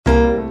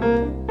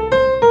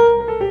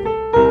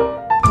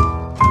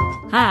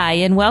Hi,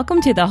 and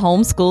welcome to the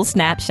Homeschool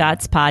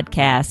Snapshots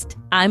podcast.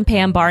 I'm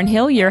Pam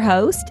Barnhill, your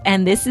host,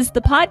 and this is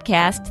the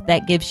podcast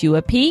that gives you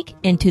a peek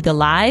into the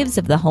lives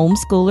of the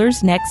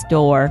homeschoolers next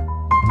door.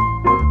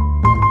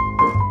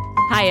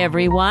 Hi,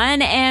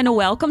 everyone, and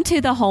welcome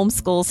to the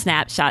Homeschool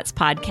Snapshots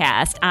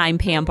podcast. I'm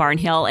Pam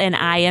Barnhill, and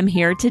I am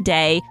here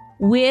today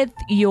with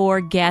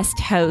your guest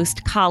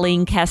host,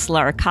 Colleen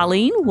Kessler.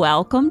 Colleen,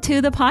 welcome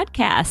to the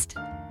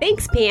podcast.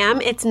 Thanks,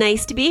 Pam. It's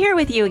nice to be here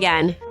with you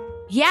again.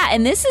 Yeah,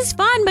 and this is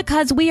fun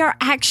because we are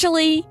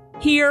actually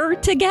here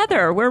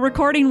together. We're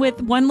recording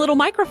with one little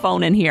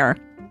microphone in here.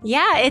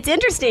 Yeah, it's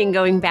interesting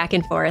going back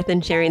and forth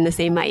and sharing the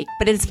same mic,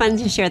 but it's fun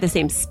to share the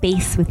same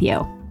space with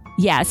you.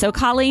 Yeah, so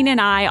Colleen and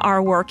I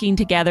are working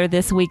together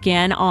this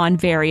weekend on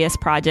various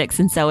projects,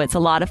 and so it's a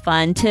lot of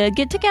fun to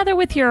get together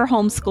with your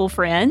homeschool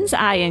friends.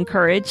 I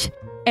encourage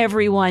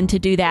everyone to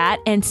do that.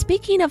 And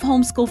speaking of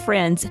homeschool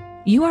friends,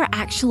 you are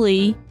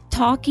actually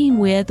talking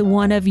with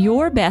one of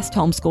your best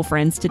homeschool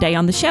friends today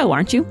on the show,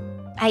 aren't you?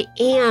 I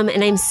am,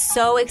 and I'm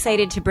so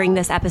excited to bring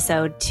this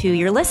episode to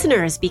your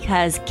listeners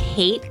because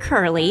Cait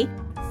Curley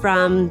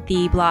from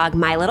the blog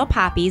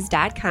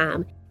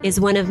mylittlepoppies.com is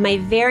one of my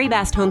very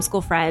best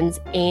homeschool friends,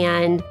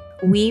 and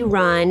we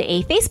run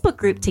a Facebook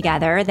group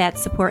together that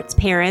supports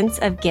parents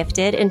of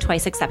gifted and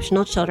twice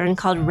exceptional children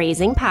called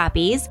Raising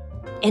Poppies.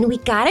 And we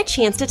got a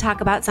chance to talk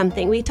about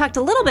something. We talked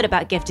a little bit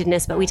about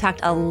giftedness, but we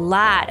talked a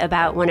lot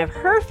about one of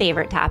her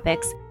favorite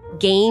topics,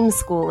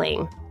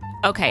 Gameschooling.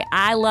 Okay,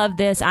 I love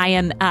this.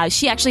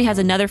 She actually has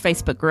another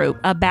Facebook group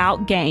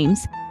about games,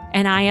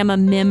 and I am a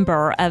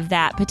member of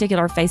that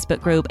particular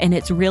Facebook group, and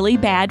it's really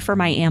bad for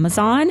my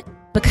Amazon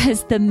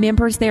because the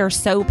members there are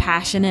so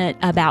passionate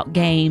about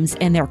games,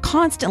 and they're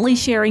constantly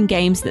sharing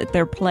games that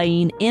they're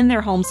playing in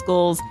their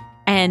homeschools.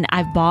 And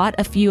I've bought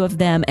a few of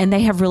them, and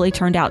they have really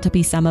turned out to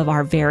be some of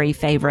our very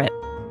favorite.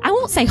 I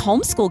won't say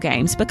homeschool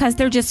games because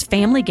they're just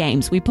family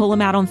games. We pull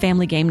them out on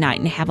family game night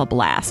and have a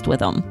blast with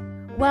them.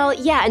 Well,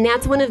 yeah, and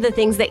that's one of the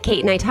things that Cait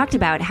and I talked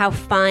about, how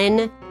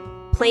fun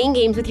playing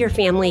games with your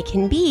family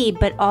can be,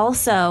 but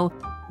also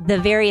the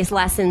various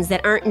lessons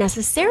that aren't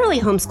necessarily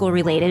homeschool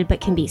related, but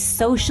can be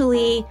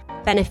socially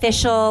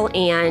beneficial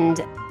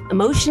and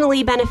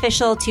emotionally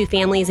beneficial to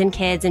families and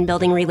kids, and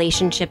building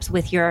relationships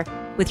with your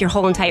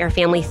whole entire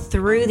family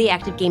through the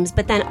active games,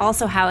 but then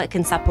also how it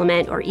can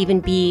supplement or even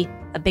be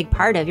a big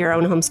part of your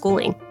own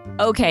homeschooling.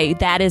 Okay,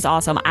 that is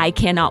awesome. I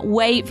cannot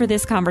wait for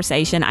this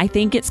conversation. I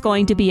think it's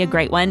going to be a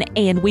great one,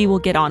 and we will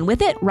get on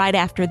with it right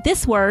after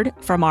this word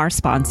from our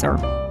sponsor.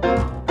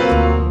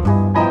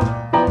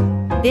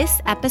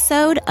 This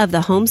episode of the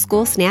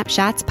Homeschool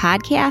Snapshots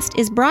podcast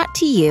is brought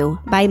to you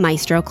by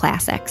Maestro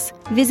Classics.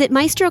 Visit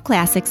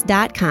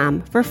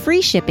maestroclassics.com for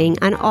free shipping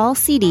on all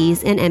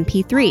CDs and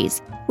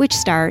MP3s, which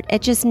start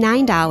at just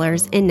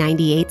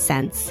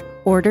 $9.98.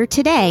 Order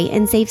today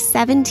and save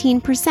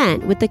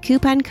 17% with the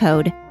coupon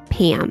code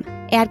PAM.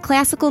 Add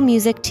classical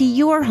music to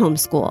your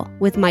homeschool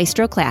with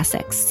Maestro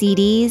Classics,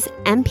 CDs,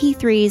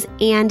 MP3s,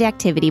 and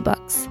activity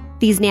books.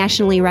 These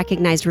nationally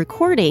recognized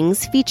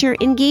recordings feature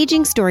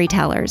engaging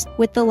storytellers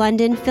with the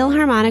London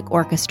Philharmonic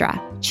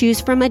Orchestra. Choose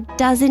from a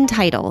dozen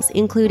titles,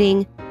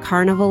 including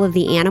Carnival of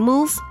the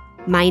Animals,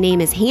 My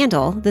Name is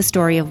Handel, the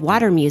story of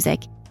water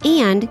music,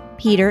 and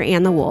Peter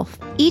and the Wolf.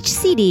 Each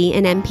CD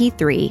and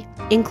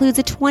MP3 includes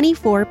a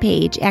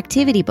 24-page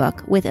activity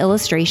book with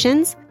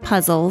illustrations,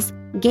 puzzles,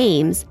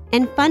 games,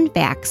 and fun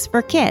facts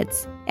for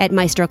kids. At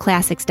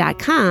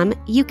maestroclassics.com,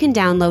 you can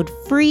download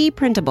free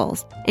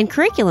printables and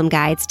curriculum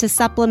guides to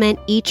supplement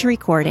each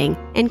recording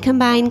and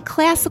combine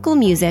classical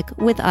music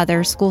with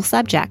other school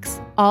subjects.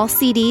 All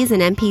CDs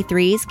and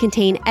MP3s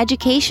contain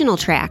educational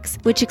tracks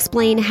which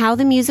explain how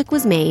the music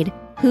was made,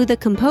 who the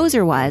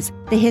composer was,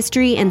 the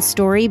history and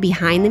story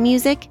behind the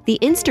music, the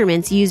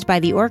instruments used by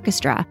the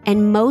orchestra,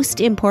 and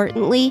most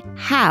importantly,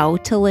 how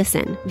to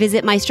listen.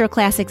 Visit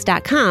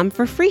maestroclassics.com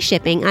for free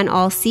shipping on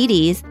all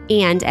CDs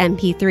and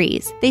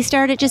MP3s. They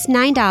start at just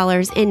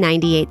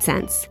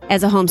 $9.98.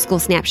 As a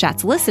Homeschool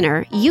Snapshots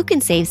listener, you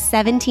can save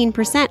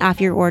 17% off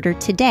your order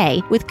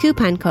today with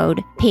coupon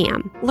code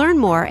PAM. Learn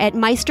more at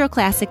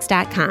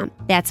maestroclassics.com.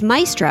 That's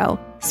Maestro,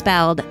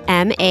 spelled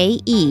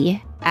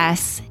MAESTRO,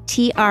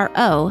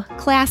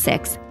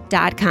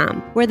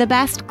 classics.com, where the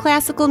best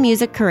classical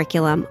music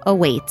curriculum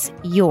awaits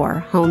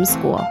your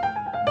homeschool.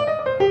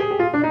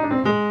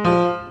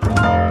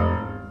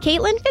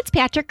 Caitlin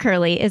Fitzpatrick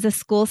Curley is a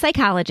school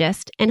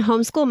psychologist and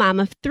homeschool mom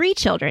of 3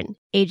 children,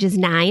 ages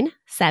 9,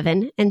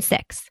 7, and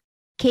 6.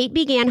 Cait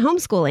began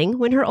homeschooling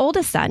when her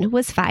oldest son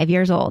was 5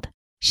 years old.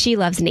 She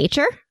loves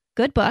nature,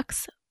 good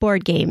books,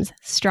 board games,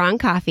 strong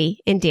coffee,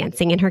 and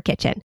dancing in her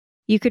kitchen.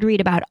 You could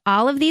read about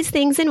all of these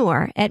things and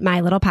more at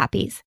My Little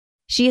Poppies.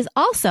 She is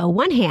also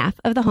one half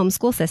of the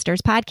Homeschool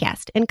Sisters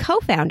podcast and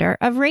co-founder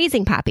of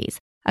Raising Poppies,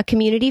 a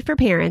community for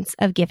parents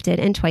of gifted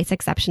and twice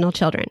exceptional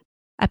children.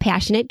 A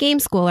passionate game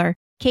schooler,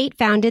 Cait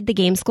founded the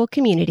game school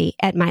community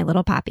at My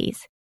Little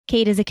Poppies.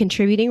 Cait is a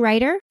contributing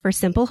writer for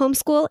Simple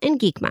Homeschool and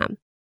Geek Mom.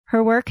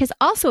 Her work has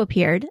also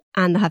appeared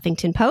on the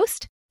Huffington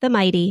Post, The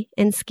Mighty,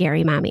 and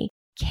Scary Mommy.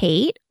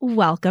 Cait,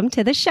 welcome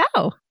to the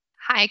show.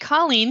 Hi,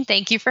 Colleen.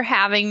 Thank you for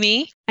having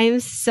me. I am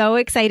so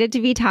excited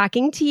to be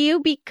talking to you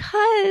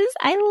because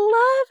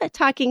I love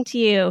talking to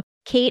you.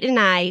 Cait and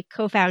I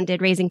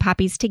co-founded Raising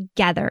Poppies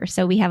together,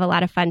 so we have a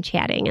lot of fun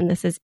chatting, and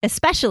this is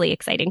especially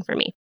exciting for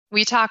me.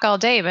 We talk all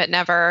day, but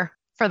never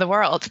for the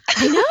world.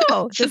 I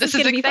know. So this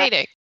is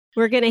exciting.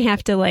 We're going to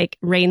have to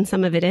rein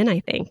some of it in, I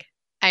think.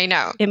 I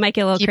know. It might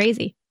get a little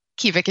crazy.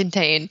 Keep it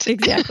contained.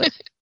 Exactly.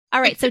 All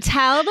right. So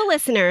tell the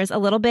listeners a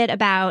little bit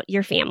about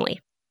your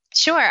family.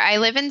 Sure. I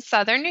live in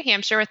southern New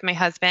Hampshire with my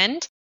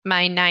husband,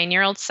 my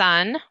 9-year-old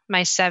son,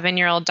 my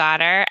 7-year-old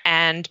daughter,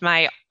 and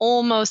my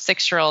almost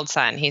 6-year-old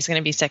son. He's going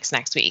to be 6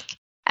 next week.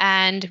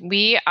 And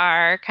we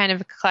are kind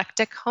of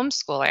eclectic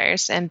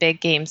homeschoolers and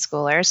big game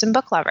schoolers and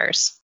book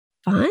lovers.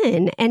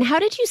 Fun. And how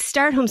did you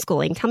start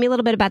homeschooling? Tell me a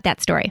little bit about that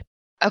story.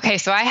 Okay,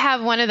 so I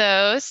have one of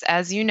those,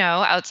 as you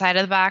know, outside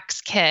of the box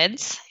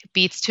kids.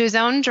 Beats to his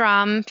own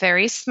drum,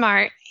 very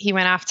smart. He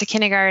went off to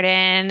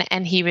kindergarten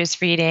and he was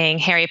reading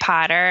Harry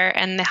Potter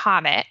and The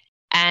Hobbit,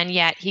 and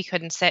yet he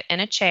couldn't sit in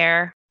a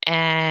chair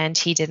and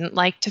he didn't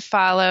like to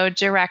follow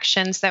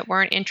directions that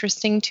weren't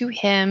interesting to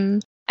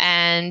him,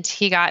 and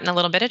he got in a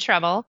little bit of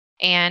trouble.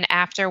 And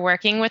after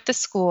working with the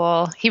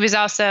school, he was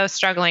also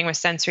struggling with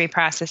sensory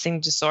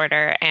processing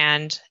disorder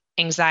and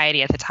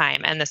anxiety at the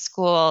time. And the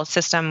school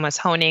system was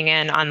honing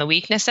in on the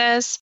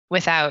weaknesses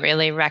without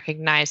really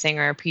recognizing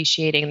or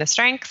appreciating the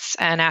strengths.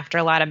 And after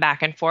a lot of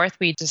back and forth,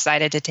 we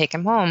decided to take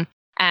him home.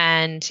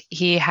 And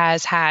he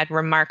has had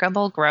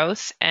remarkable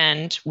growth.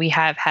 And we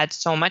have had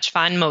so much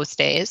fun most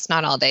days,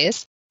 not all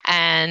days.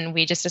 And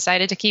we just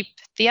decided to keep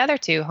the other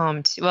two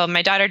home. Well,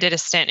 my daughter did a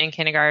stint in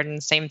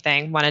kindergarten, same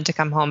thing, wanted to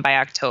come home by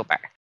October.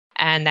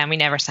 And then we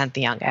never sent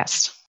the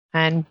youngest.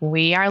 And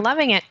we are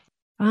loving it.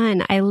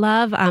 Fun. I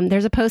love,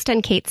 there's a post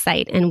on Cait's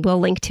site, and we'll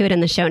link to it in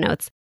the show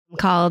notes,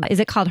 is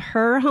it called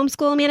Her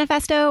Homeschool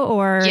Manifesto?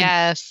 Or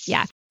Yes.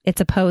 Yeah. It's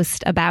a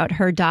post about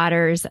her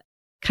daughter's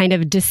kind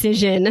of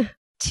decision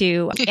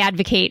to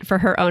advocate for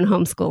her own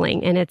homeschooling.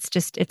 And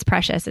it's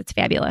precious. It's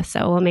fabulous.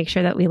 So we'll make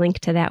sure that we link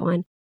to that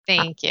one.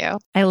 Thank you.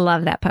 I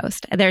love that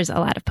post. There's a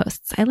lot of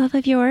posts I love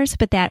of yours,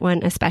 but that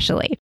one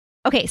especially.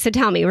 Okay, so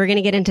tell me, we're going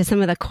to get into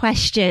some of the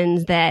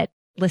questions that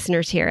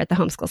listeners here at the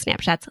Homeschool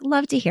Snapshots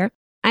love to hear.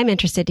 I'm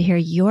interested to hear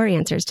your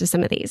answers to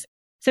some of these.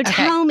 So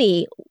tell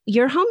me,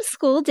 your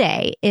homeschool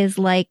day is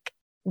like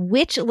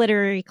which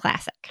literary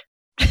classic?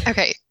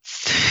 Okay.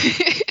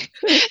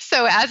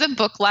 So as a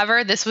book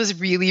lover, this was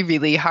really,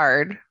 really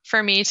hard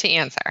for me to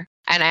answer.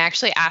 And I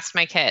actually asked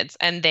my kids,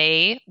 and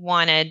they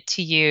wanted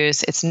to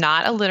use, it's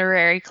not a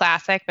literary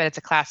classic, but it's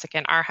a classic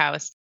in our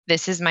house.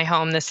 This Is My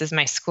Home, This Is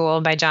My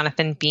School by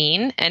Jonathan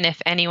Bean. And if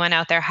anyone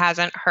out there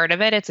hasn't heard of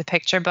it, it's a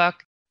picture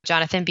book.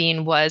 Jonathan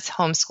Bean was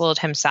homeschooled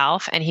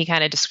himself, and he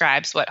kind of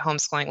describes what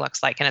homeschooling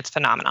looks like, and it's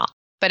phenomenal.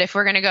 But if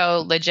we're going to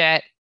go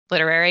legit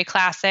literary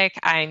classic,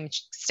 I'm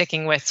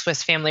sticking with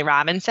Swiss Family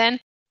Robinson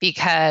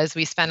because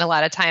we spend a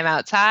lot of time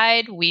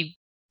outside.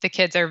 The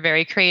kids are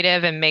very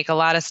creative and make a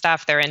lot of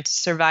stuff. They're into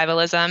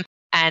survivalism.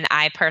 And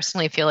I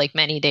personally feel like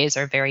many days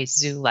are very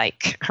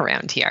zoo-like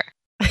around here.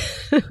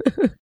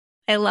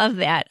 I love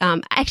that.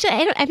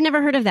 Actually, I've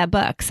never heard of that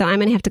book, so I'm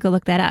going to have to go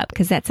look that up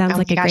because that sounds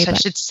like a great book. I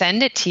should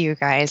send it to you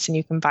guys and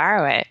you can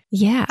borrow it.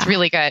 Yeah. It's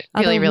really good.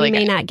 Although really we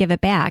may good. not give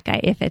it back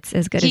if it's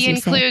as good as you say. He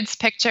includes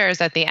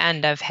pictures at the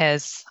end of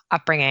his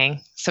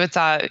upbringing. So it's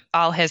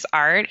all his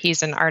art.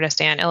 He's an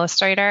artist and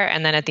illustrator.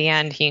 And then at the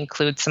end, he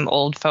includes some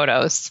old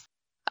photos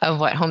of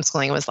what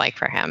homeschooling was like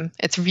for him.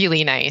 It's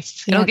really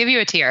nice. It'll give you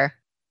a tear.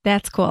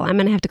 That's cool. I'm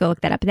going to have to go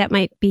look that up. That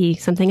might be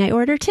something I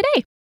order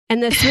today.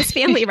 And the Swiss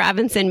Family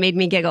Robinson made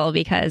me giggle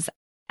because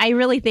I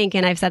really think,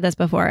 and I've said this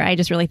before, I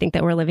just really think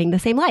that we're living the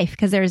same life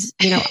because there's,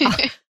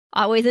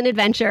 always an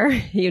adventure.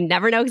 You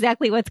never know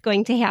exactly what's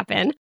going to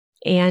happen.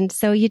 And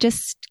so you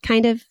just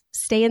kind of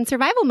stay in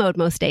survival mode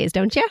most days,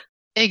 don't you?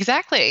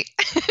 Exactly.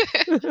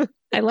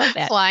 I love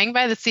that. Flying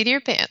by the seat of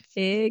your pants.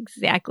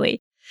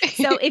 Exactly.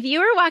 So if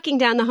you were walking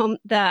down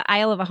the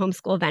aisle of a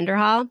homeschool vendor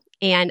hall,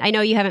 and I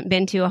know you haven't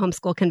been to a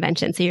homeschool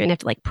convention, so you're going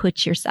to have to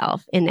put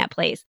yourself in that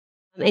place.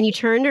 And you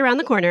turned around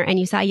the corner and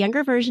you saw a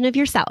younger version of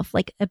yourself,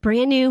 like a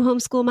brand new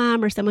homeschool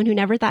mom or someone who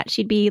never thought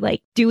she'd be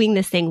doing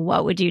this thing.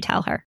 What would you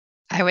tell her?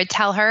 I would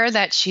tell her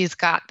that she's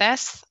got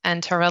this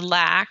and to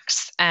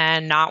relax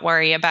and not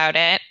worry about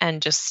it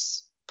and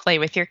just play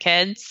with your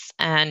kids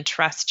and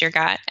trust your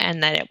gut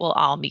and that it will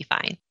all be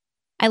fine.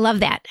 I love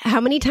that. How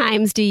many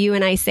times do you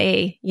and I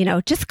say,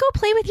 just go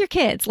play with your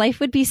kids? Life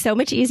would be so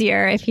much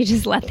easier if you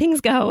just let things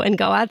go and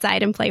go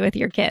outside and play with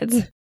your kids.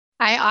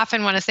 I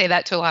often want to say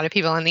that to a lot of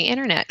people on the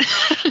internet.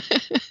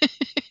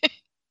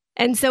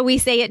 And so we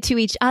say it to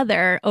each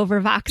other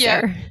over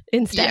Voxer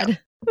instead.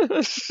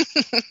 Yeah.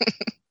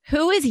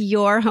 Who is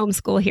your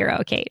homeschool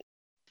hero, Cait?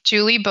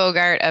 Julie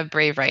Bogart of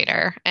Brave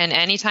Writer. And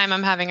anytime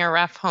I'm having a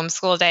rough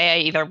homeschool day, I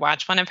either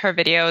watch one of her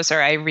videos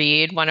or I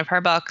read one of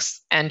her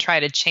books and try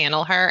to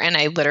channel her. And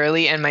I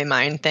literally, in my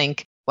mind,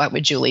 think, what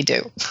would Julie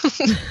do?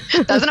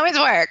 Doesn't always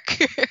work.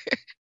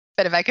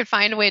 But if I could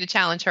find a way to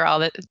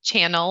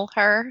channel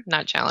her,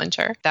 not challenge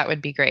her, that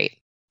would be great.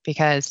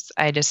 because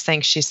I just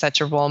think she's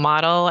such a role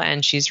model,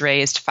 and she's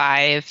raised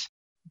 5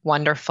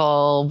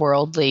 wonderful,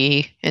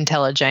 worldly,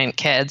 intelligent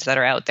kids that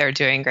are out there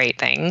doing great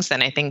things.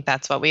 And I think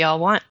that's what we all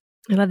want.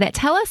 I love that.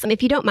 Tell us,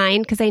 if you don't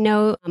mind, because I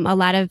know a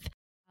lot of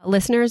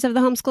listeners of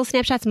the Homeschool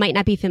Snapshots might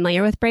not be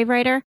familiar with Brave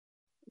Writer.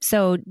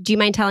 So do you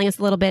mind telling us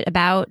a little bit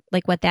about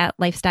like what that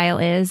lifestyle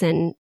is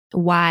and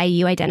why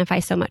you identify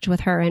so much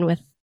with her and with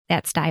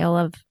that style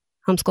of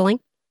homeschooling?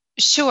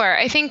 Sure.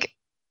 I think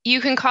you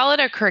can call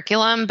it a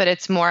curriculum, but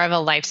it's more of a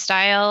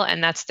lifestyle,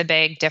 and that's the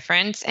big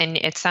difference. And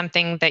it's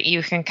something that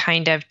you can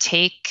kind of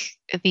take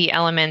the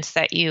elements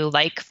that you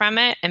like from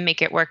it and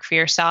make it work for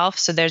yourself.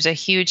 So there's a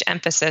huge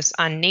emphasis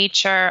on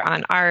nature,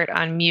 on art,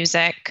 on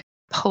music,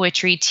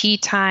 poetry, tea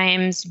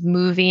times,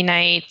 movie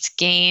nights,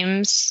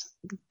 games.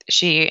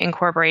 She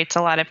incorporates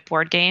a lot of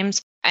board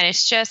games, and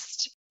it's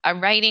just a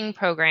writing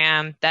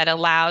program that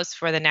allows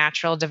for the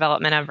natural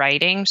development of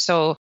writing.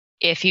 So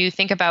if you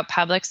think about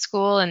public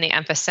school and the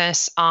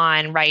emphasis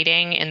on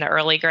writing in the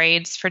early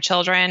grades for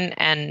children,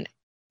 and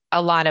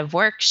a lot of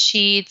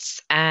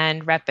worksheets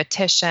and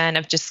repetition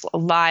of just a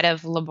lot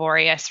of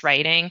laborious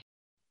writing,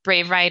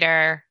 Brave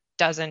Writer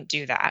doesn't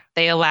do that.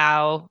 They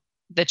allow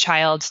the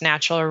child's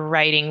natural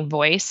writing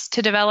voice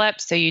to develop.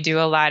 So you do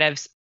a lot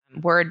of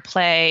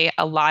wordplay,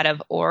 a lot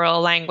of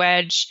oral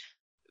language.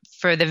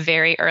 For the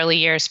very early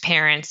years,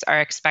 parents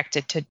are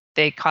expected to,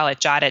 they call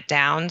it jot it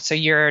down. So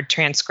you're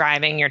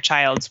transcribing your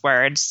child's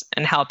words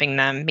and helping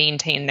them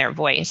maintain their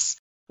voice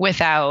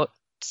without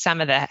some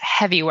of the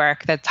heavy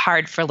work that's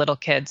hard for little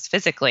kids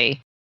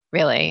physically,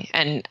 really.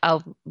 And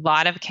a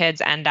lot of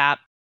kids end up,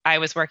 I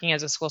was working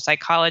as a school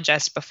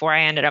psychologist before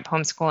I ended up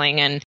homeschooling,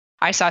 and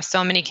I saw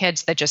so many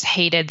kids that just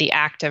hated the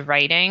act of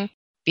writing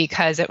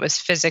because it was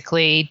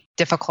physically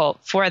difficult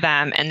for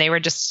them, and they were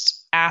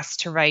just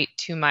asked to write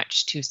too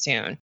much too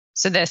soon.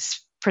 So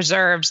this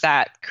preserves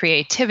that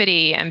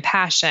creativity and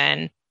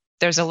passion.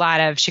 There's a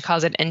lot of, she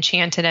calls it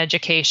enchanted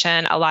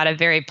education, a lot of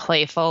very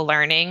playful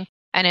learning.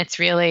 And it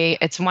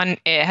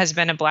has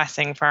been a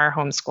blessing for our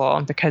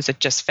homeschool because it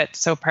just fits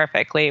so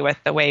perfectly with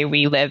the way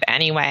we live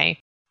anyway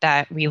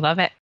that we love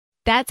it.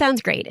 That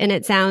sounds great. And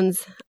it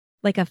sounds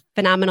like a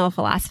phenomenal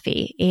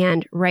philosophy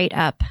and right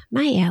up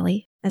my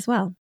alley as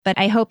well. But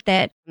I hope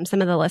that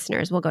some of the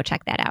listeners will go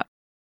check that out.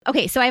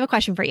 Okay, so I have a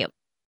question for you.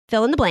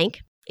 Fill in the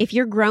blank. If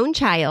your grown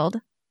child,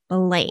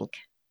 blank,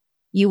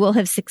 you will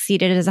have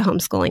succeeded as a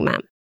homeschooling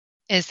mom.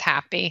 Is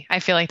happy. I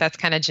feel like that's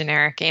kind of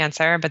generic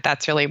answer, but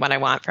that's really what I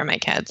want for my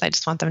kids. I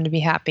just want them to be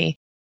happy.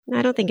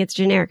 I don't think it's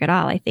generic at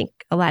all. I think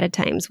a lot of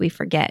times we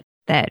forget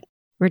that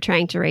we're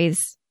trying to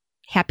raise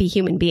happy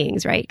human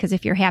beings, right? Because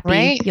if you're happy,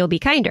 right, you'll be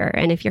kinder.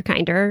 And if you're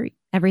kinder,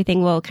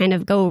 everything will kind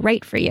of go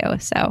right for you.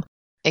 So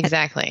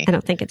exactly. I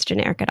don't think it's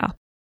generic at all.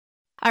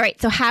 All right.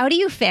 So how do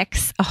you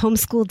fix a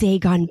homeschool day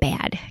gone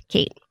bad,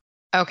 Cait?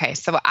 Okay,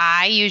 so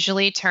I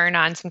usually turn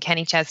on some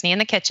Kenny Chesney in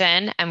the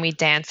kitchen and we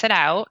dance it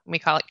out. We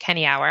call it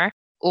Kenny Hour.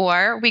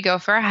 Or we go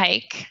for a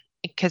hike,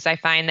 because I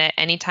find that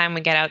anytime we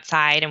get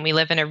outside, and we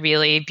live in a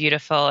really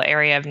beautiful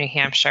area of New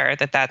Hampshire,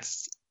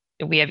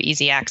 we have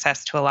easy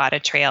access to a lot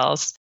of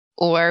trails.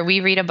 Or we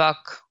read a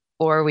book,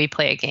 or we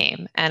play a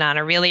game. And on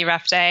a really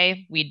rough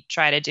day, we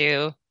try to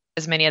do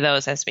as many of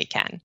those as we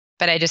can.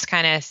 But I just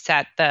kind of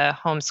set the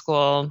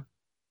homeschool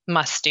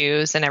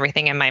must-dos and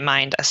everything in my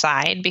mind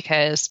aside,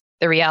 because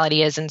the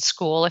reality is in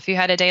school, if you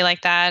had a day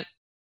like that,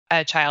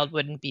 a child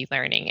wouldn't be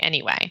learning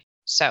anyway.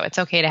 So it's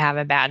okay to have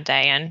a bad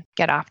day and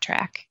get off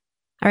track.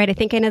 All right. I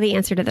think I know the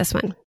answer to this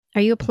one.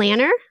 Are you a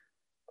planner,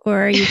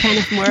 or are you kind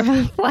of more of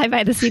a fly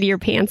by the seat of your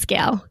pants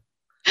gal?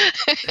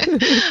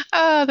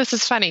 Oh, this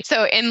is funny.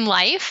 So in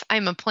life,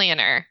 I'm a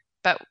planner,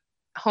 but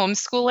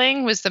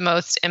homeschooling was the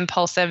most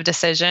impulsive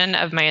decision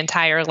of my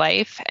entire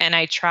life. And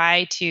I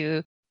try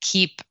to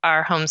keep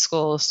our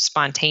homeschool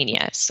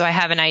spontaneous. So I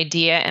have an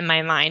idea in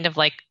my mind of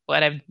like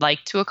what I'd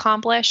like to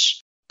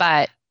accomplish,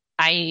 but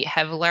I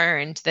have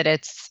learned that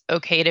it's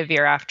okay to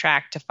veer off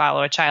track, to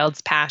follow a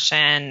child's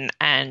passion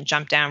and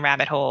jump down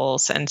rabbit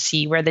holes and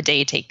see where the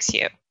day takes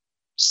you.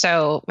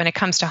 So when it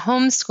comes to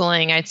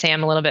homeschooling, I'd say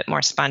I'm a little bit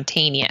more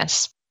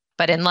spontaneous,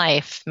 but in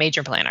life,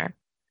 major planner.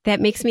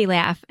 That makes me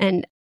laugh.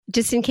 And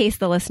just in case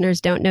the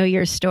listeners don't know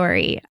your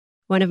story,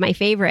 one of my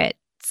favorites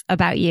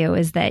about you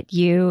is that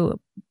you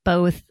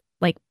both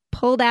like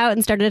pulled out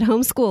and started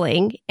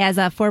homeschooling as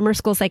a former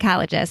school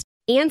psychologist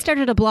and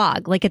started a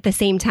blog like at the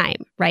same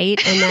time, right?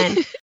 And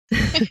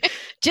then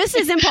just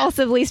as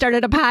impulsively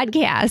started a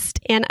podcast.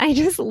 And I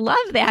just love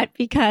that,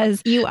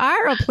 because you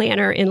are a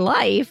planner in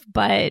life,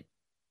 but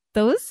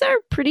those are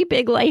pretty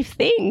big life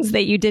things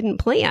that you didn't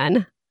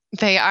plan.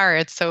 They are.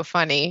 It's so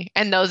funny.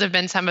 And those have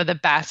been some of the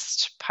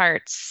best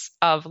parts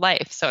of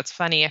life. So it's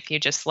funny if you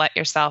just let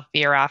yourself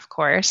veer off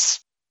course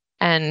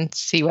and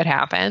see what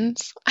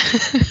happens.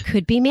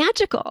 Could be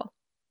magical.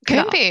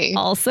 Could be.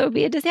 Also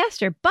be a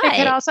disaster. But it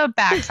could also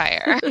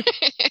backfire.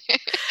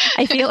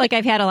 I feel like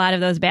I've had a lot of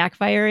those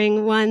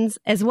backfiring ones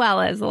as well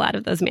as a lot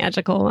of those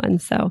magical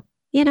ones. So,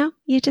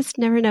 you just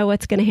never know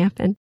what's going to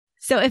happen.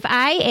 So if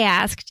I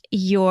asked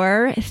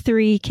your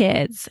 3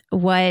 kids,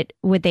 what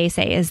would they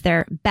say is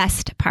their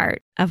best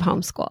part of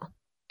homeschool?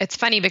 It's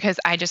funny because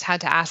I just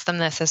had to ask them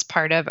this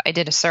I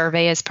did a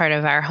survey as part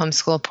of our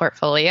homeschool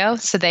portfolio.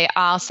 So they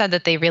all said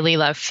that they really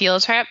love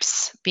field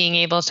trips, being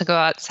able to go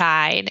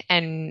outside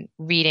and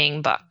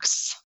reading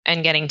books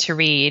and getting to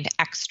read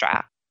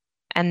extra.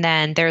 And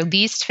then their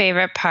least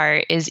favorite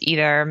part is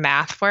either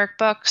math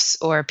workbooks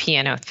or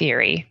piano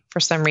theory. For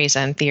some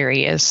reason,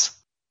 theory is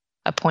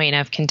a point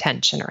of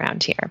contention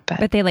around here.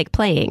 But they like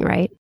playing,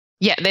 right?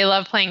 Yeah, they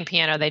love playing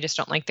piano. They just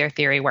don't like their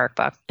theory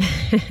workbook.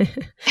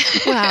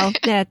 Well,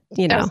 That's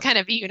kind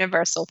of a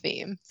universal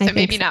theme. So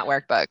maybe not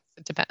workbooks.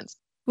 It depends.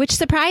 Which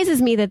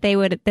surprises me that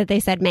they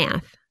said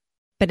math,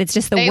 but it's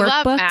just the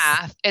workbooks. They love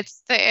math.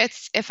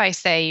 It's if I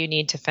say you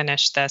need to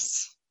finish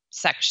this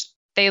section.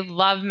 They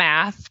love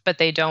math, but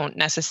they don't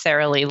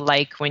necessarily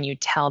like when you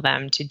tell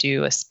them to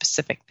do a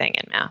specific thing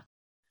in math.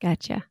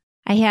 Gotcha.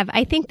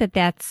 I think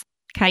that's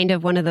kind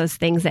of one of those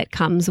things that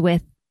comes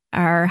with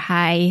our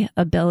high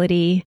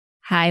ability,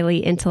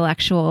 highly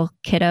intellectual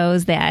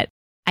kiddos, that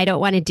I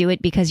don't want to do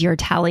it because you're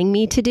telling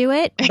me to do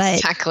it. But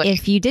exactly.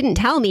 If you didn't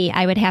tell me,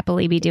 I would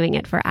happily be doing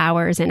it for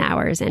hours and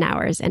hours and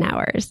hours and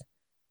hours.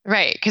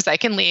 Right. Because I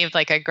can leave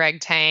like a Greg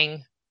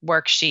Tang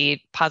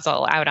worksheet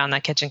puzzle out on the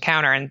kitchen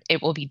counter and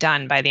it will be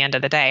done by the end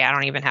of the day. I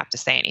don't even have to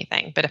say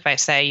anything. But if I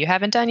say, you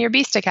haven't done your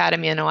Beast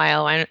Academy in a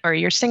while, or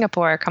you're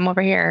Singapore, come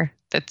over here,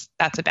 that's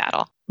a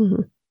battle.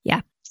 Mm-hmm.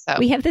 Yeah. So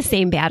we have the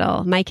same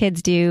battle. My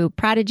kids do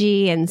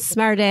Prodigy and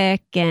Smartick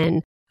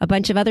and a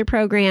bunch of other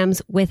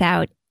programs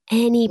without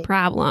any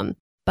problem.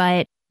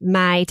 But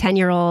my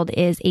 10-year-old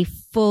is a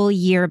full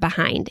year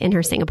behind in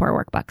her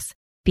Singapore workbooks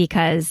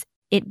because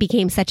it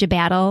became such a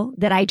battle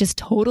that I just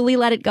totally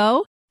let it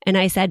go. And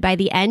I said, by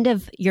the end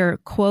of your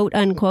quote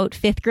unquote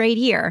 5th grade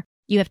year,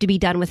 you have to be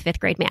done with 5th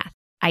grade math.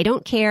 I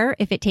don't care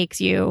if it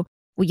takes you,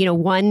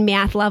 1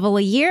 math level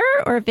a year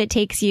or if it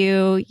takes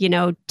you,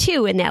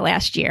 2 in that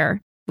last year,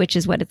 which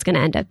is what it's going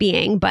to end up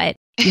being. But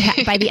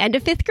by the end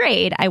of 5th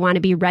grade, I want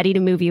to be ready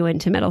to move you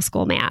into middle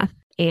school math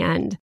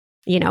and,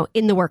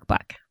 in the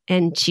workbook.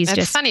 And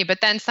That's funny. But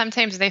then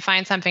sometimes they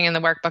find something in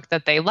the workbook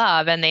that they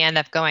love and they end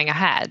up going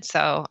ahead.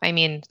 So,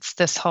 it's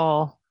this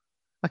whole,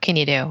 what can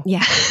you do?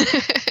 Yeah.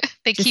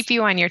 They keep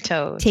you on your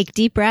toes. Take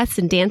deep breaths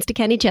and dance to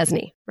Kenny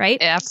Chesney, right?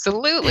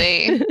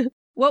 Absolutely.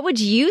 What would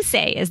you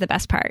say is the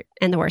best part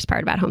and the worst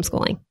part about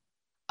homeschooling?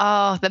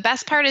 Oh, the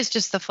best part is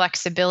just the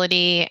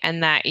flexibility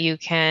and that you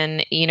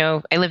can,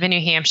 I live in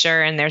New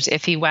Hampshire and there's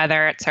iffy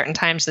weather at certain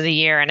times of the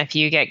year. And if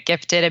you get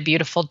gifted a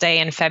beautiful day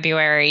in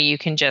February, you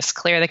can just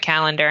clear the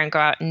calendar and go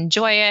out and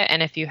enjoy it.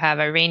 And if you have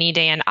a rainy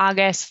day in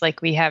August,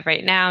 like we have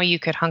right now, you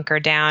could hunker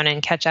down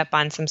and catch up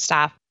on some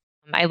stuff.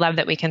 I love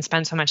that we can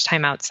spend so much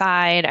time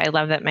outside. I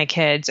love that my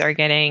kids are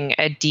getting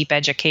a deep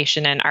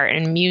education in art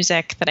and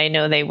music that I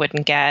know they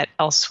wouldn't get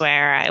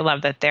elsewhere. I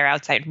love that they're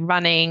outside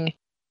running.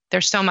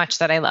 There's so much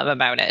that I love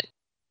about it.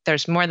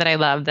 There's more that I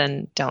love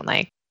than don't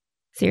like.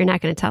 So you're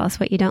not going to tell us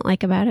what you don't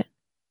like about it?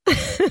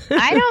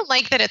 I don't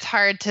like that it's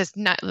hard to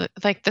not,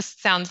 like, this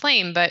sounds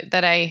lame, but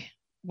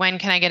when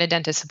can I get a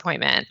dentist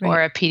appointment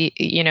or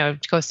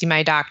go see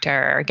my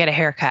doctor or get a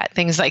haircut,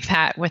 things like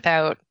that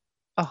without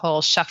a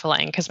whole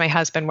shuffling because my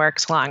husband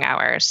works long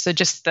hours. So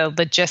just the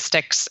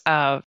logistics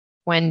of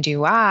when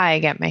do I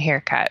get my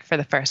haircut for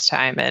the first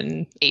time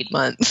in 8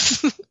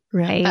 months?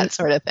 Right. That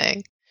sort of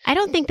thing. I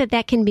don't think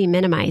that can be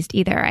minimized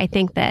either. I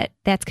think that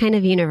that's kind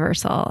of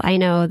universal. I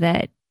know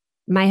that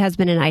my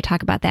husband and I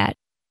talk about that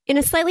in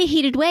a slightly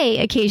heated way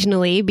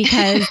occasionally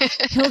because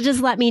he'll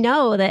just let me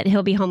know that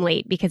he'll be home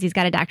late because he's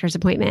got a doctor's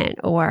appointment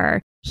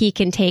or he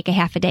can take a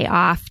half a day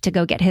off to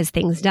go get his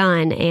things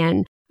done.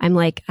 And I'm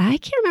like, I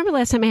can't remember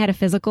last time I had a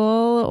physical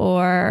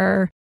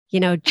or,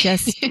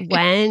 just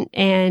went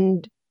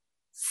and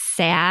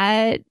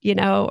sat,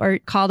 or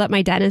called up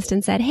my dentist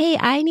and said, hey,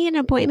 I need an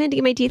appointment to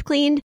get my teeth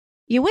cleaned.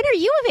 When are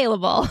you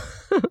available?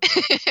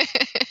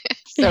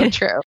 So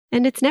true.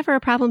 And it's never a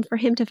problem for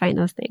him to find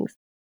those things.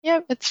 Yeah,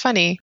 it's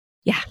funny.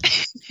 Yeah.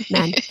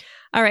 Man.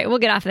 All right, we'll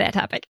get off of that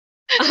topic.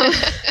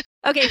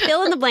 Okay,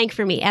 fill in the blank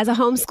for me. As a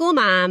homeschool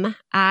mom,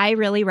 I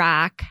really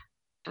rock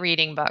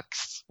reading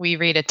books. We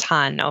read a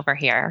ton over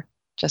here.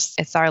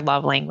 It's our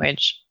love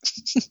language.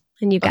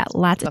 And you've got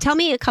lots of, tell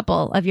me a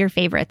couple of your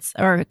favorites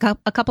or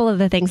a couple of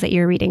the things that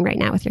you're reading right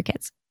now with your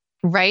kids.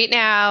 Right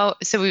now,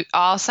 so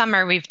all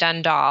summer we've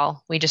done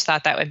Doll. We just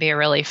thought that would be a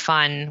really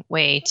fun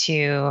way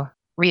to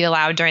read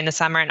aloud during the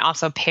summer and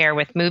also pair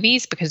with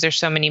movies because there's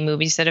so many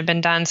movies that have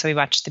been done. So we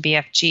watched the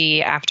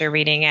BFG after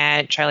reading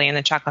it, Charlie and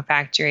the Chocolate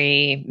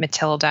Factory,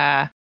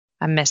 Matilda.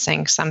 I'm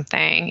missing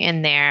something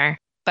in there.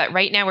 But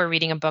right now we're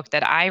reading a book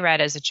that I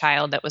read as a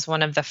child that was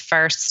one of the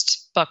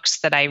first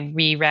books that I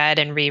reread.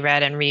 And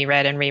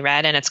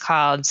it's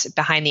called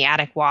Behind the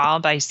Attic Wall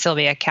by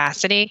Sylvia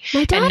Cassidy.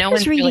 My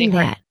daughter's reading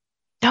that.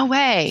 No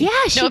way. Yeah.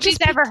 Nobody's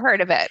ever heard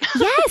of it.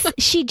 Yes.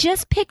 She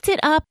just picked it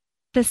up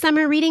the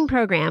summer reading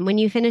program. When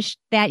you finished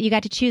that, you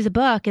got to choose a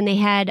book and they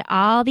had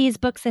all these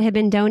books that had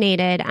been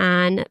donated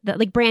on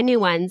brand new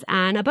ones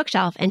on a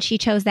bookshelf. And she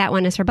chose that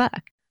one as her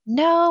book.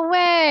 No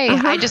way.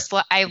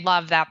 Uh-huh. I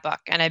love that book,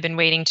 and I've been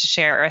waiting to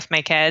share it with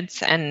my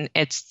kids, and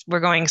we're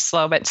going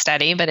slow but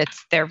steady, but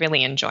they're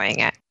really enjoying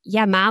it.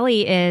 Yeah,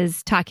 Molly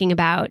is talking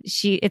about,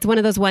 it's one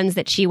of those ones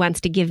that she wants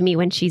to give me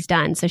when she's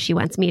done. So she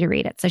wants me to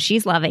read it. So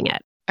she's loving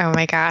it. Oh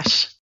my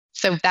gosh.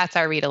 So that's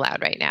our read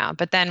aloud right now.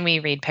 But then we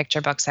read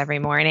picture books every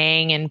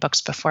morning and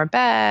books before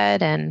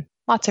bed and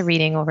lots of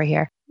reading over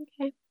here.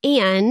 Okay.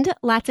 And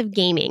lots of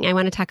gaming. I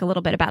want to talk a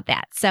little bit about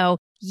that. So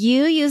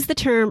you used the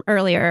term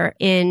earlier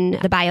in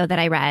the bio that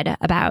I read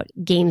about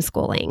game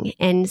schooling.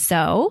 And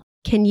so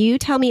can you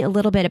tell me a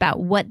little bit about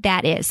what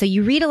that is? So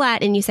you read a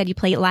lot and you said you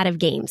play a lot of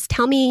games.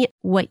 Tell me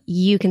what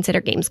you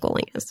consider game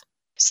schooling is.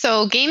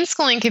 So game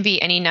schooling could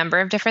be any number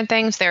of different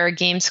things. There are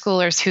game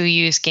schoolers who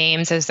use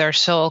games as their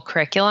sole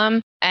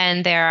curriculum.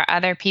 And there are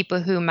other people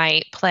who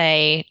might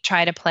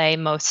try to play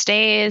most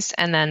days.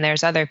 And then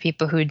there's other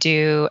people who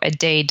do a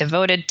day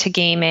devoted to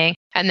gaming.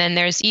 And then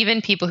there's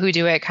even people who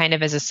do it kind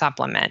of as a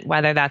supplement,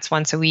 whether that's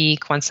once a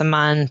week, once a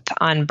month,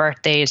 on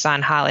birthdays,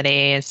 on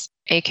holidays.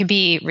 It could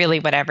be really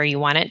whatever you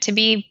want it to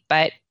be.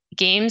 But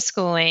game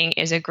schooling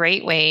is a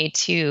great way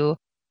to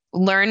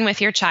learn with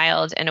your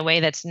child in a way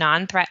that's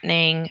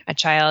non-threatening. A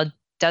child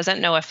doesn't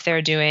know if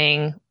they're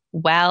doing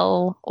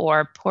well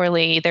or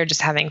poorly. They're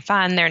just having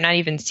fun. They're not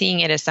even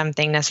seeing it as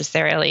something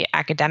necessarily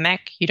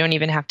academic. You don't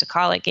even have to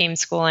call it game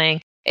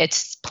schooling.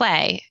 It's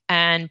play.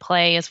 And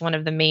play is one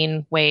of the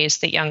main ways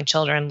that young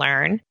children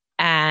learn.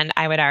 And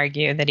I would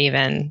argue that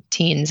even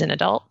teens and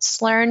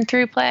adults learn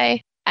through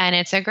play. And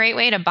it's a great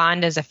way to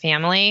bond as a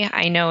family.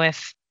 I know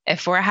if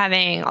we're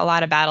having a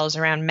lot of battles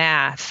around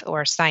math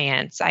or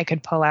science, I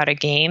could pull out a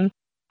game,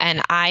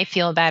 and I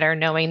feel better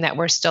knowing that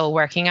we're still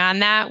working on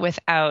that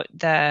without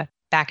the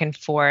back and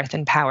forth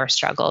and power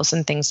struggles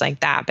and things like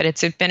that. But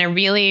it's been a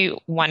really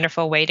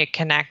wonderful way to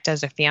connect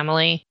as a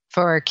family,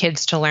 for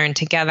kids to learn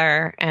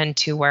together and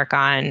to work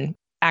on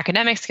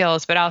academic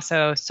skills, but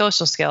also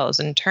social skills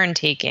and turn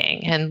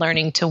taking and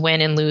learning to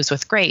win and lose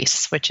with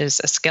grace, which is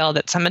a skill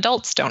that some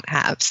adults don't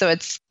have. So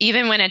it's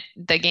even when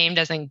the game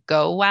doesn't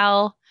go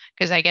well,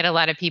 because I get a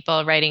lot of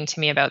people writing to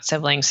me about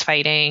siblings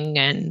fighting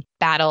and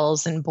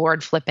battles and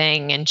board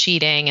flipping and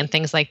cheating and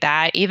things like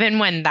that. Even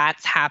when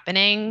that's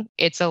happening,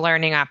 it's a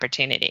learning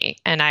opportunity.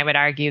 And I would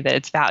argue that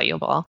it's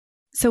valuable.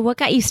 So what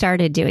got you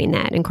started doing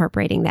that,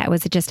 incorporating that?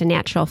 Was it just a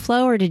natural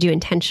flow, or did you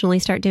intentionally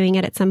start doing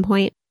it at some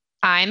point?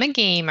 I'm a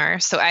gamer,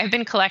 so I've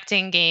been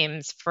collecting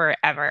games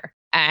forever.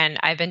 And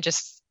I've been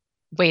just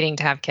waiting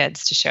to have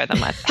kids to share them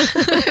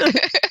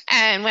with.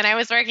 And when I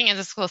was working as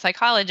a school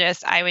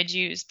psychologist, I would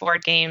use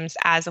board games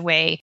as a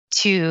way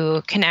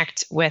to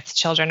connect with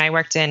children. I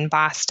worked in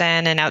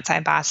Boston and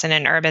outside Boston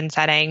in urban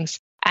settings,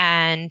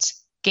 and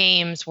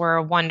games were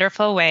a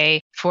wonderful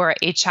way for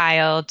a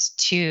child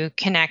to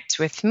connect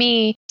with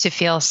me, to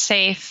feel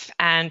safe,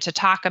 and to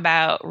talk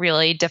about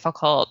really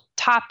difficult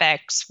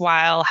topics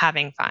while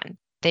having fun.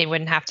 They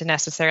wouldn't have to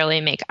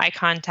necessarily make eye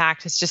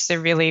contact. It's just a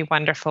really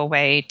wonderful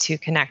way to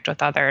connect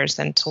with others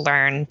and to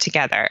learn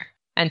together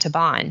and to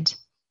bond.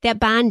 That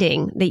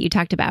bonding that you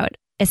talked about,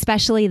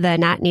 especially the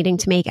not needing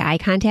to make eye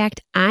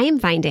contact, I'm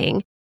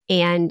finding,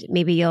 and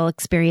maybe you'll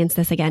experience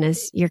this again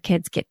as your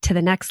kids get to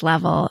the next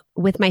level,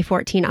 with my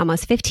 14,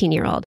 almost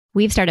 15-year-old,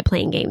 we've started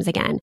playing games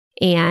again.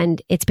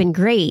 And it's been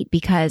great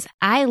because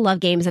I love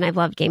games and I've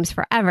loved games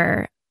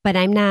forever. But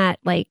I'm not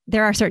like,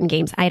 there are certain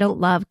games. I don't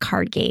love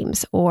card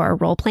games or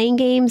role-playing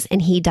games.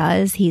 And he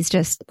does. He's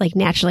just like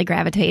naturally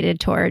gravitated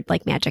toward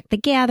like Magic the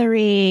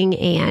Gathering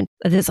and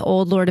this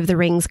old Lord of the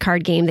Rings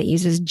card game that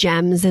uses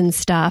gems and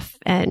stuff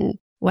and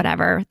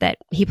whatever that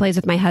he plays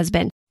with my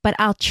husband. But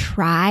I'll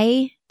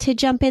try to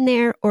jump in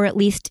there, or at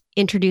least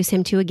introduce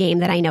him to a game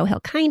that I know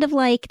he'll kind of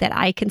like, that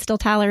I can still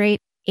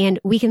tolerate. And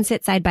we can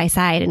sit side by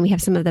side and we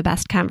have some of the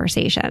best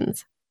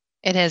conversations.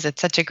 It is.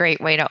 It's such a great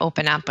way to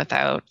open up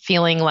without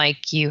feeling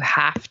like you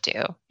have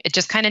to. It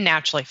just kind of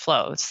naturally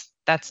flows.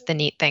 That's the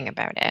neat thing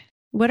about it.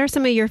 What are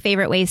some of your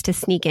favorite ways to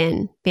sneak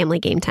in family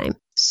game time?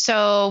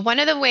 So one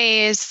of the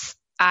ways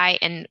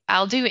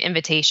I'll do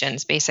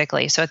invitations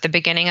basically. So at the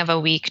beginning of a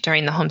week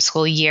during the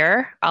homeschool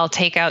year, I'll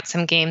take out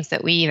some games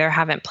that we either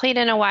haven't played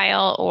in a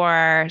while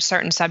or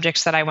certain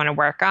subjects that I want to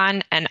work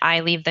on. And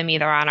I leave them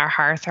either on our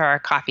hearth or our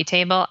coffee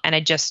table, and I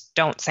just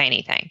don't say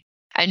anything.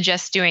 And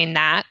just doing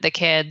that, the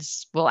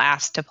kids will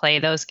ask to play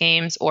those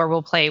games or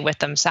will play with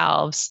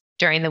themselves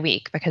during the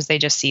week because they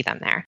just see them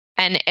there.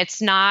 And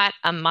it's not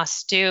a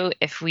must do.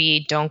 If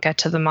we don't get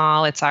to the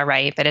mall, it's all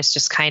right. But it's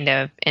just kind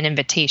of an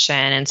invitation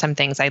and some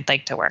things I'd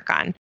like to work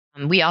on.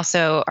 We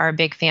also are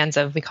big fans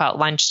of, we call it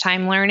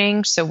lunchtime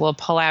learning. So we'll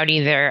pull out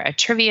either a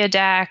trivia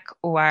deck,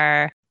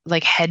 or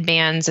like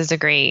headbands is a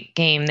great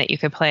game that you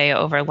could play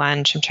over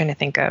lunch. I'm trying to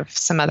think of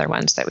some other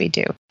ones that we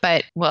do.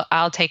 But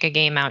I'll take a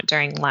game out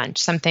during lunch,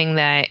 something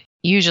that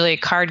usually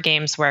card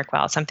games work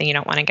well, something you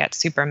don't want to get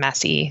super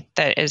messy,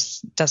 that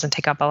doesn't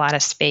take up a lot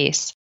of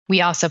space.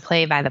 We also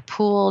play by the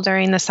pool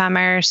during the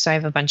summer. So I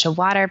have a bunch of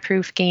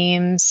waterproof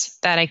games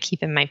that I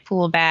keep in my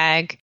pool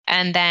bag.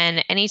 And then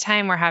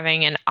anytime we're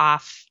having an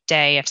off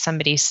day, if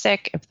somebody's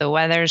sick, if the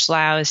weather's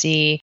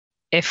lousy,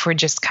 if we're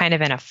just kind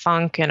of in a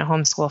funk, in a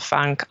homeschool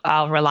funk,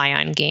 I'll rely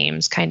on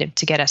games kind of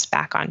to get us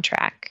back on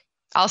track.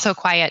 Also,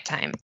 quiet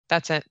time.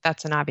 That's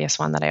an obvious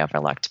one that I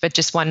overlooked. But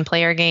just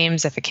one-player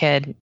games, if a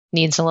kid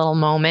needs a little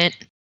moment,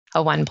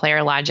 a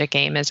one-player logic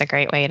game is a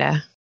great way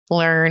to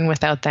learn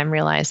without them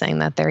realizing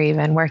that they're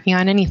even working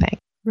on anything.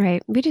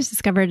 Right. We just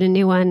discovered a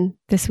new one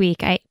this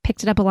week. I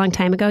picked it up a long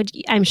time ago.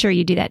 I'm sure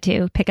you do that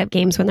too. Pick up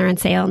games when they're on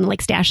sale and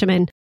like stash them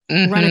and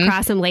run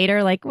across them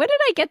later. Like, when did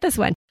I get this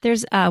one?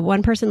 There's a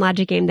one-person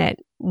logic game that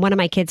one of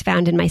my kids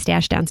found in my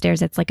stash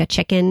downstairs. It's like a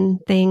chicken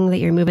thing that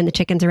you're moving the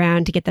chickens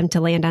around to get them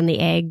to land on the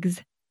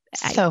eggs.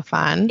 So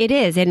fun. It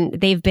is.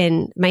 And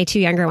my two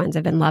younger ones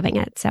have been loving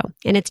it. So,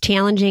 and it's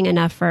challenging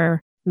enough for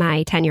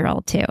my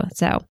 10-year-old too.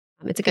 So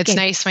it's a good game.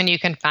 Nice when you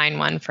can find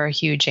one for a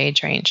huge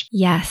age range.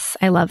 Yes.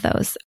 I love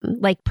those.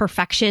 Like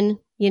Perfection,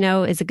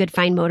 is a good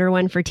fine motor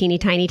one for teeny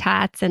tiny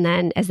tots. And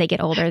then as they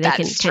get older, they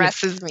can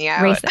stresses me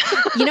out. Race them.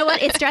 You know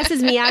what? It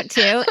stresses me out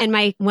too. And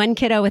my one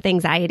kiddo with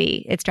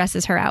anxiety, it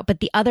stresses her out, but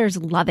the others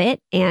love it.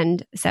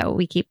 And so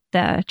we keep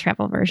the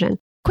travel version.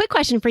 Quick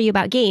question for you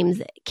about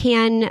games.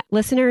 Can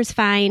listeners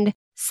find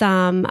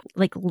some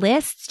like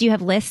lists? Do you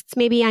have lists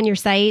maybe on your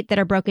site that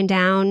are broken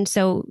down?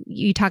 So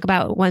you talk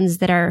about ones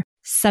that are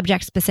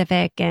subject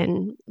specific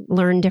and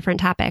learn different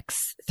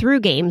topics through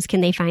games. Can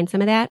they find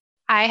some of that?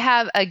 I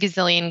have a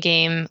gazillion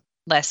game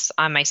lists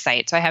on my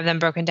site. So I have them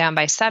broken down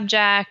by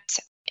subject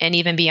and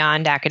even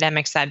beyond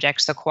academic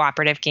subjects. So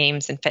cooperative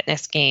games and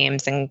fitness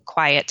games and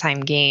quiet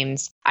time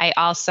games. I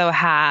also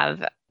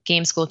have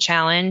Game School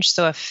Challenge.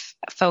 So if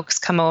folks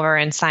come over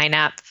and sign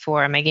up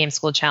for my Game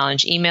School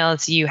Challenge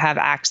emails, you have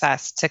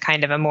access to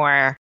kind of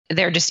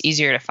they're just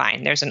easier to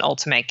find. There's an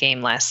ultimate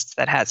game list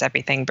that has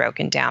everything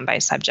broken down by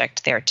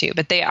subject there too,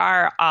 but they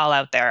are all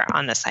out there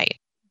on the site.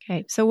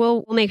 Okay. So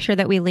we'll make sure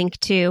that we link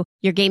to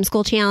your Game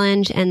School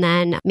Challenge and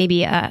then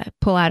maybe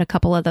pull out a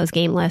couple of those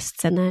game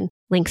lists and then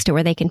links to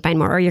where they can find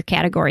more, or your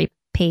category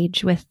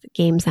page with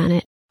games on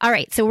it. All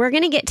right. So we're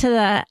going to get to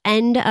the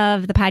end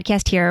of the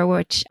podcast here,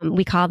 which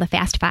we call the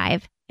Fast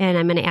Five. And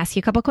I'm going to ask you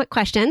a couple quick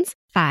questions.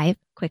 5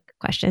 quick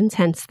questions,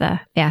 hence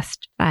the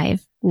Fast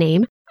Five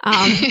name.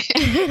 And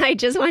I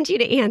just want you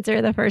to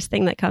answer the first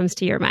thing that comes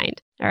to your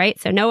mind. All right.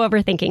 So no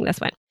overthinking this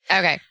one.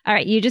 Okay. All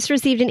right. You just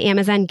received an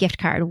Amazon gift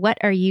card. What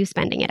are you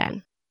spending it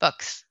on?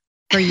 Books.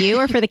 For you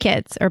or for the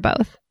kids or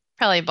both?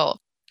 Probably both.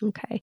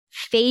 Okay.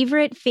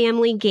 Favorite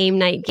family game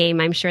night game?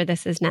 I'm sure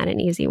this is not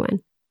an easy one.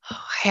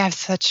 Oh, I have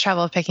such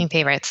trouble picking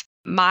favorites.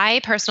 My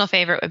personal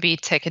favorite would be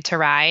Ticket to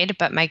Ride,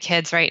 but my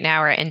kids right now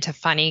are into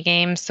funny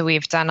games. So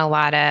we've done a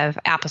lot of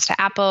apples to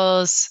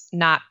apples,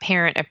 not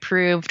parent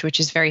approved, which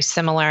is very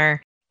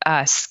similar.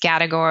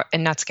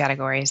 Not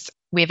categories.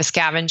 We have a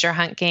scavenger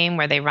hunt game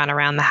where they run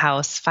around the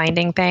house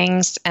finding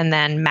things, and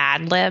then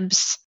Mad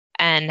Libs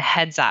and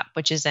Heads Up,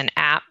 which is an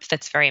app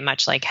that's very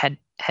much like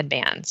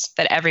headbands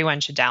that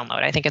everyone should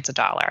download. I think it's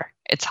 $1.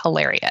 It's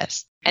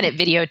hilarious. And it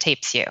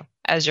videotapes you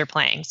as you're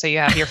playing. So you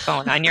have your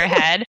phone on your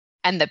head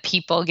and the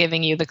people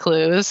giving you the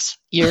clues,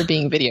 you're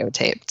being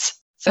videotaped.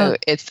 So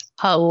it's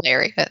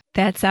hilarious.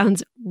 That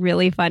sounds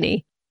really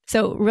funny.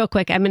 So real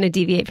quick, I'm going to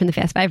deviate from the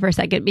Fast Five for a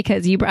second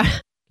because you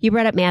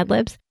brought up Mad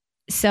Libs.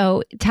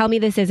 So tell me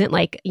this isn't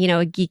like, a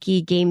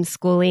geeky game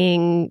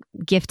schooling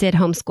gifted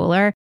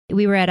homeschooler.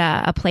 We were at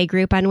a play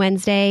group on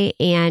Wednesday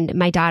and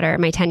my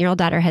 10-year-old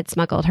daughter had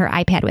smuggled her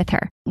iPad with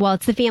her. Well,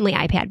 it's the family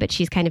iPad, but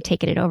she's kind of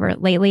taken it over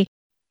lately.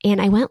 And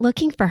I went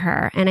looking for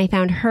her and I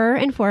found her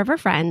and 4 of her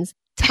friends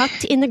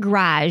tucked in the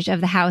garage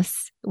of the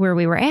house where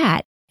we were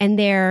at. And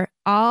they're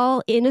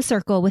all in a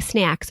circle with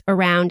snacks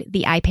around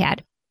the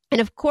iPad.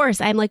 And of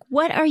course, I'm like,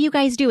 what are you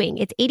guys doing?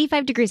 It's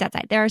 85 degrees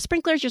outside. There are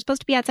sprinklers. You're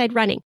supposed to be outside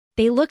running.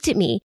 They looked at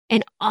me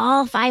and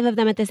all 5 of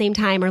them at the same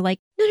time are like,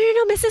 no,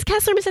 Mrs.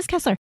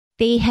 Kessler.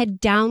 They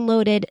had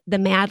downloaded the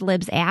Mad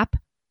Libs app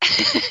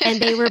and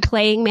they were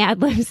playing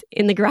Mad Libs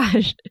in the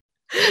garage.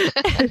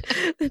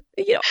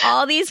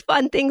 All these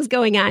fun things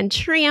going on,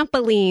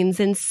 trampolines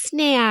and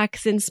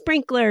snacks and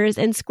sprinklers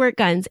and squirt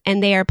guns.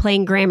 And they are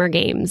playing grammar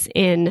games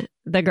in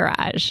the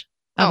garage.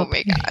 Oh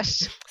my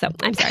gosh. So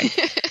I'm sorry.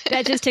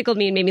 That just tickled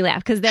me and made me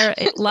laugh because they're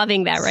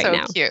loving that right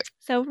now. So cute.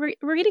 So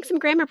we're getting some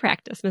grammar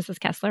practice, Mrs.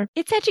 Kessler.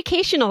 It's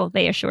educational,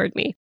 they assured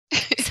me.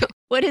 So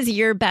what is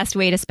your best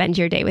way to spend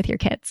your day with your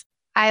kids?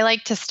 I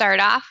like to start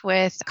off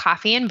with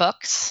coffee and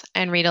books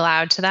and read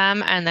aloud to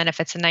them. And then if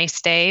it's a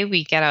nice day,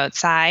 we get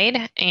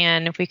outside.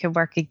 And if we could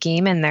work a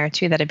game in there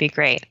too, that'd be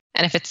great.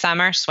 And if it's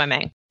summer,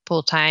 swimming,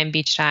 pool time,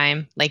 beach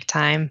time, lake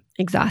time.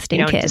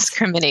 Exhausting kids.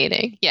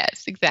 Discriminating.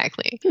 Yes,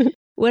 exactly.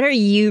 What are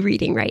you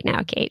reading right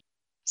now, Cait?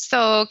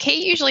 So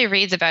Cait usually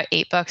reads about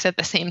 8 books at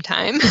the same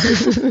time.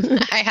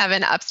 I have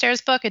an upstairs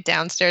book, a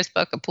downstairs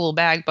book, a pool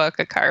bag book,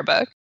 a car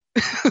book.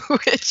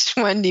 Which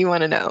one do you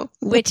want to know?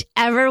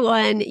 Whichever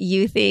one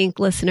you think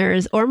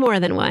listeners, or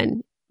more than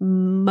one,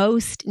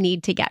 most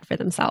need to get for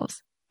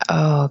themselves.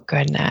 Oh,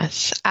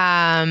 goodness.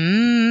 I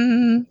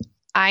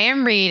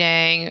am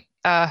reading,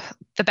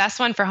 the best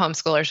one for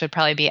homeschoolers would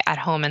probably be At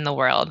Home in the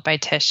World by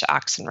Tish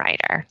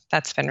Oxenreider.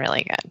 That's been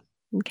really good.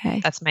 Okay.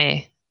 That's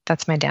my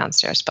That's my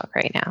downstairs book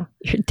right now.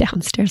 Your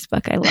downstairs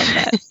book. I love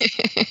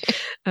that.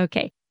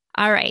 Okay.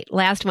 All right.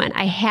 Last one.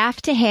 I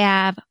have to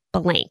have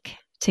blank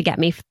to get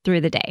me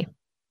through the day.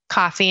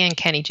 Coffee and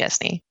Kenny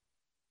Chesney.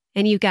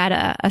 And you got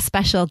a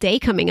special day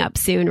coming up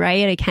soon,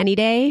 right? A Kenny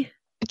Day?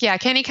 Yeah,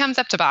 Kenny comes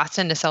up to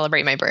Boston to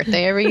celebrate my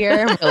birthday every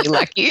year. I'm really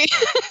lucky.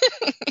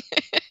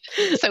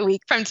 So a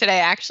week from today,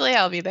 actually,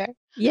 I'll be there.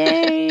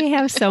 Yay.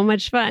 Have so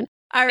much fun.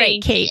 All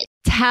right, Thank Cait, you.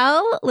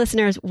 tell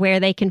listeners where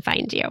they can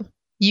find you.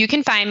 You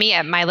can find me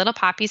at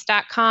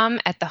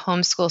mylittlepoppies.com, at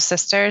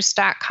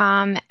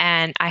thehomeschoolsisters.com,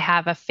 and I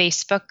have a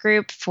Facebook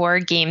group for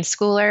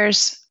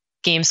Gameschoolers,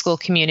 Game School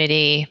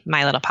Community,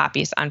 My Little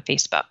Poppies on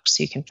Facebook.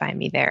 So you can find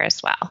me there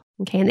as well.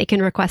 Okay, and they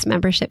can request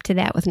membership to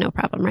that with no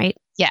problem, right?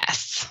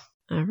 Yes.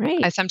 All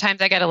right.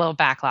 Sometimes I get a little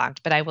backlogged,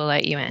 but I will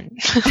let you in.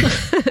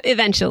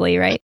 Eventually,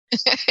 right?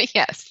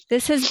 Yes.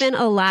 This has been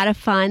a lot of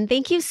fun.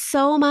 Thank you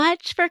so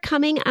much for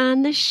coming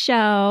on the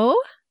show.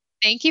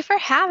 Thank you for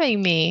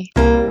having me.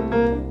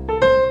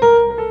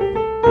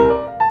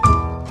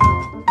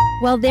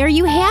 Well, there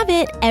you have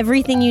it.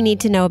 Everything you need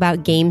to know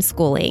about game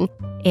schooling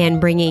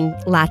and bringing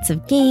lots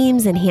of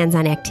games and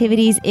hands-on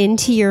activities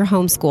into your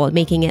homeschool,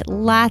 making it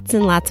lots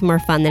and lots more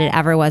fun than it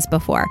ever was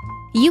before.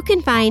 You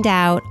can find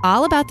out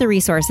all about the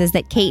resources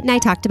that Cait and I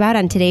talked about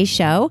on today's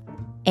show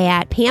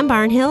at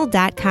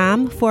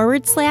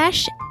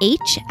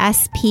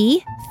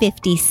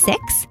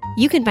pambarnhill.com/HSP56.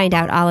 You can find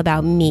out all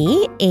about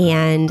me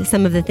and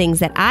some of the things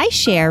that I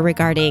share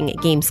regarding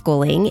game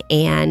schooling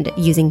and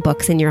using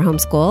books in your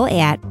homeschool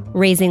at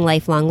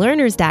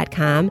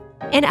raisinglifelonglearners.com.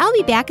 And I'll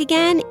be back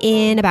again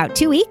in about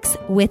 2 weeks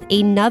with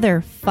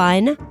another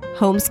fun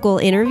homeschool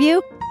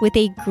interview with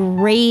a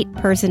great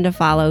person to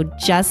follow,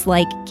 just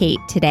like Cait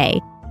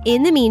today.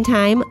 In the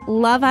meantime,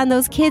 love on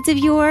those kids of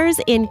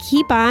yours and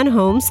keep on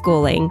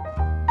homeschooling.